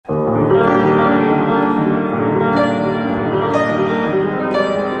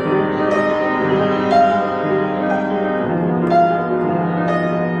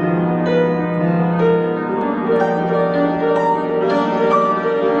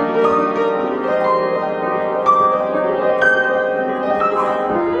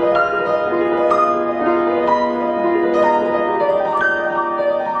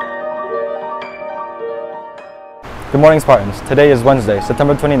Good morning, Spartans. Today is Wednesday,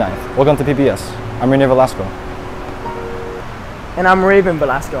 September 29th. Welcome to PBS. I'm Rene Velasco. And I'm Raven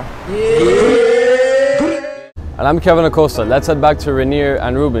Velasco. And I'm Kevin Acosta. Let's head back to Rainier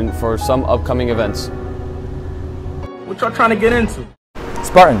and Ruben for some upcoming events. What y'all trying to get into?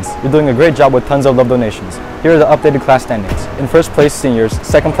 Spartans, you're doing a great job with tons of love donations. Here are the updated class standings. In first place, seniors,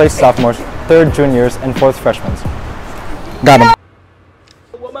 second place, sophomores, third, juniors, and fourth, freshmen. Got them.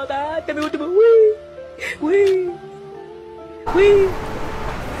 Oh my God, tell me what to do. Wee.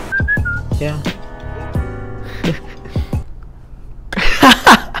 Yeah.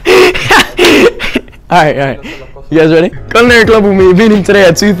 Alright. You guys ready? Culinary Club will be meeting today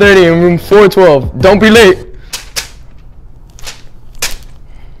at 2:30 in room 412. Don't be late.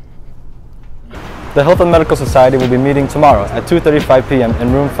 The Health and Medical Society will be meeting tomorrow at 2:35 p.m.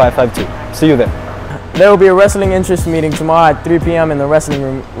 in room 552. See you there. There will be a wrestling interest meeting tomorrow at 3 p.m. in the wrestling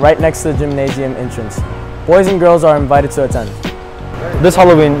room right next to the gymnasium entrance. Boys and girls are invited to attend. This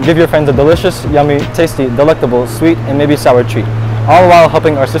Halloween, give your friends a delicious, yummy, tasty, delectable, sweet, and maybe sour treat, all while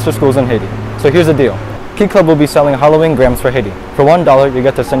helping our sister schools in Haiti. So here's the deal. Key Club will be selling Halloween grams for Haiti. For $1, you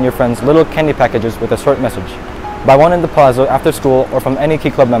get to send your friends little candy packages with a short message. Buy one in the plaza after school or from any Key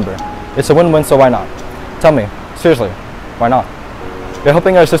Club member. It's a win-win, so why not? Tell me, seriously, why not? You're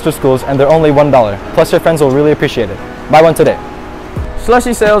helping our sister schools and they're only $1. Plus your friends will really appreciate it. Buy one today.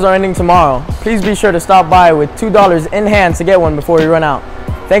 Slushy sales are ending tomorrow. Please be sure to stop by with $2 in hand to get one before you run out.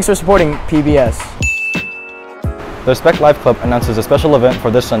 Thanks for supporting PBS. The Respect Life Club announces a special event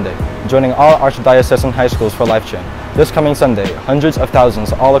for this Sunday, joining all archdiocesan high schools for Life Chain. This coming Sunday, hundreds of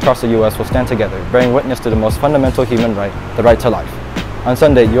thousands all across the U.S. will stand together, bearing witness to the most fundamental human right, the right to life. On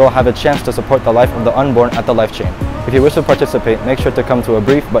Sunday, you will have a chance to support the life of the unborn at the Life Chain. If you wish to participate, make sure to come to a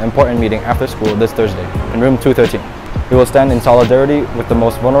brief but important meeting after school this Thursday, in room 213. We will stand in solidarity with the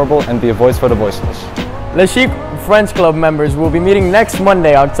most vulnerable and be a voice for the voiceless. Le Chic French Club members will be meeting next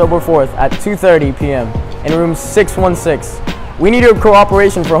Monday, October 4th at 2:30 p.m. in room 616. We need your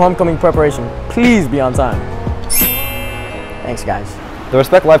cooperation for homecoming preparation. Please be on time. Thanks, guys. The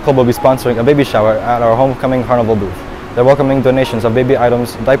Respect Life Club will be sponsoring a baby shower at our homecoming carnival booth. They're welcoming donations of baby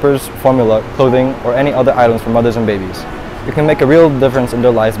items, diapers, formula, clothing, or any other items for mothers and babies. You can make a real difference in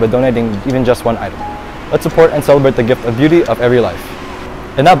their lives by donating even just one item. Let's support and celebrate the gift of beauty of every life.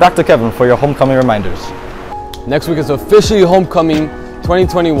 And now back to Kevin for your homecoming reminders. Next week is officially Homecoming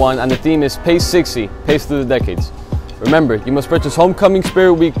 2021 and the theme is Pace 60, Pace Through the Decades. Remember, you must purchase Homecoming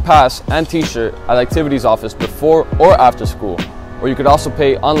Spirit Week Pass and t-shirt at Activities Office before or after school, or you could also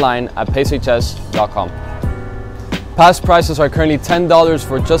pay online at pacehs.com. Pass prices are currently $10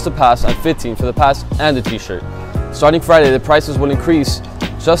 for just the pass and $15 for the pass and the t-shirt. Starting Friday, the prices will increase.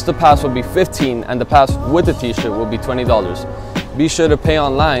 Just the pass will be $15 and the pass with the t-shirt will be $20. Be sure to pay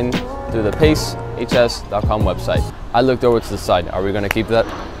online through the pacehs.com website. I looked over to the side. Are we going to keep that?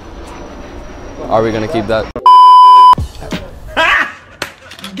 Are we going to keep that?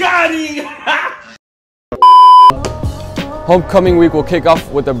 Got him! Homecoming week will kick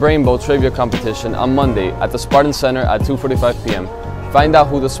off with the Brainbow Trivia competition on Monday at the Spartan Center at 2:45 p.m. Find out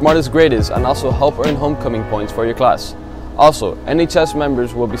who the smartest grade is and also help earn homecoming points for your class. Also, NHS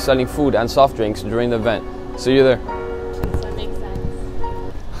members will be selling food and soft drinks during the event. See you there. That makes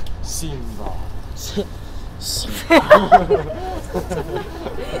sense. Simba.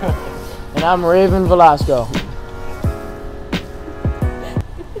 And I'm Raven Velasco.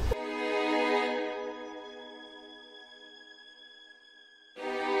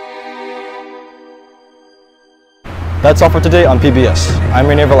 That's all for today on PBS. I'm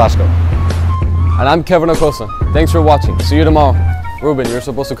Rene Velasco. And I'm Kevin Acosta. Thanks for watching. See you tomorrow. Ruben, you're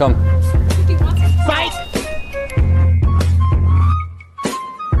supposed to come. Fight!